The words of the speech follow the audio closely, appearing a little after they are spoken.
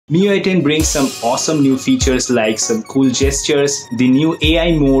MIUI 10 brings some awesome new features like some cool gestures, the new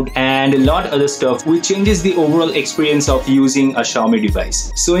AI mode, and a lot other stuff which changes the overall experience of using a Xiaomi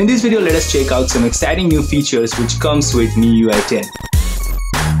device. So in this video, let us check out some exciting new features which comes with MIUI 10.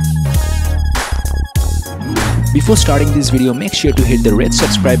 Before starting this video, make sure to hit the red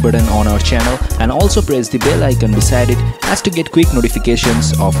subscribe button on our channel and also press the bell icon beside it as to get quick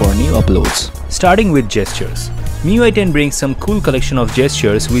notifications of our new uploads. Starting with gestures. MIUI 10 brings some cool collection of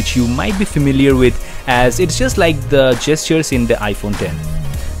gestures which you might be familiar with, as it's just like the gestures in the iPhone 10.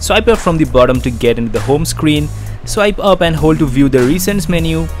 Swipe up from the bottom to get into the home screen, swipe up and hold to view the recents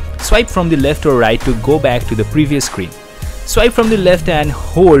menu, swipe from the left or right to go back to the previous screen. Swipe from the left and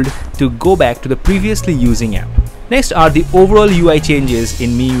hold to go back to the previously using app. Next are the overall UI changes in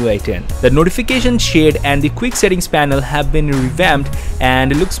MIUI 10. The notification shade and the quick settings panel have been revamped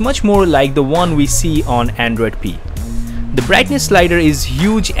and looks much more like the one we see on Android P. The brightness slider is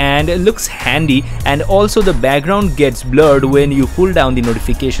huge and looks handy, and also the background gets blurred when you pull down the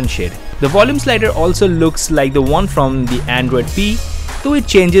notification shade. The volume slider also looks like the one from the Android P, though it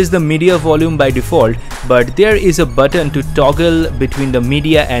changes the media volume by default, but there is a button to toggle between the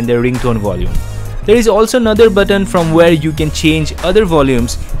media and the ringtone volume. There is also another button from where you can change other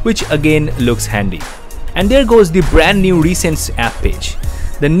volumes, which again looks handy. And there goes the brand new Recents app page.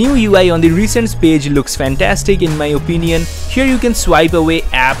 The new UI on the Recents page looks fantastic in my opinion. Here you can swipe away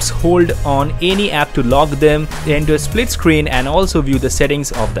apps, hold on any app to lock them, enter a split screen, and also view the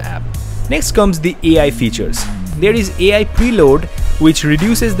settings of the app. Next comes the AI features. There is AI preload, which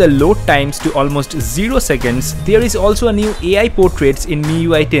reduces the load times to almost 0 seconds. There is also a new AI portraits in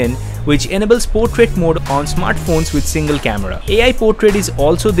MIUI 10, which enables portrait mode on smartphones with single camera. AI portrait is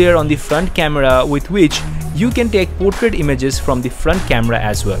also there on the front camera, with which you can take portrait images from the front camera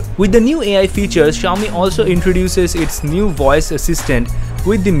as well. With the new AI features, Xiaomi also introduces its new voice assistant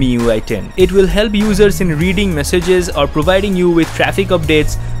with the MIUI 10. It will help users in reading messages or providing you with traffic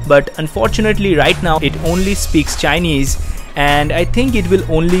updates, but unfortunately right now it only speaks Chinese, and I think it will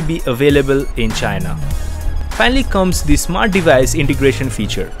only be available in China. Finally comes the smart device integration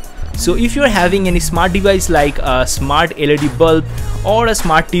feature. So if you're having any smart device like a smart LED bulb or a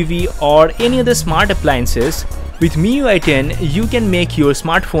smart TV or any other smart appliances, with MIUI 10 you can make your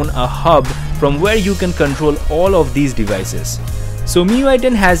smartphone a hub from where you can control all of these devices. So MIUI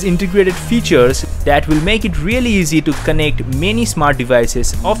 10 has integrated features that will make it really easy to connect many smart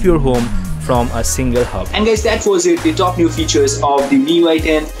devices of your home from a single hub. And guys, that was it, the top new features of the MIUI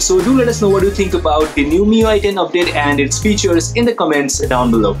 10. So do let us know what you think about the new MIUI 10 update and its features in the comments down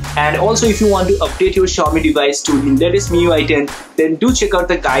below. And also, if you want to update your Xiaomi device to the latest MIUI 10, then do check out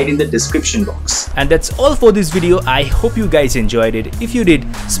the guide in the description box. And that's all for this video. I hope you guys enjoyed it. If you did,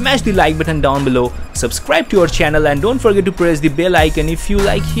 smash the like button down below, subscribe to our channel, and don't forget to press the bell icon if you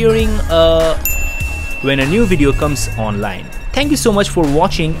like hearing when a new video comes online. Thank you so much for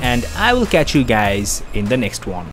watching, and I will catch you guys in the next one.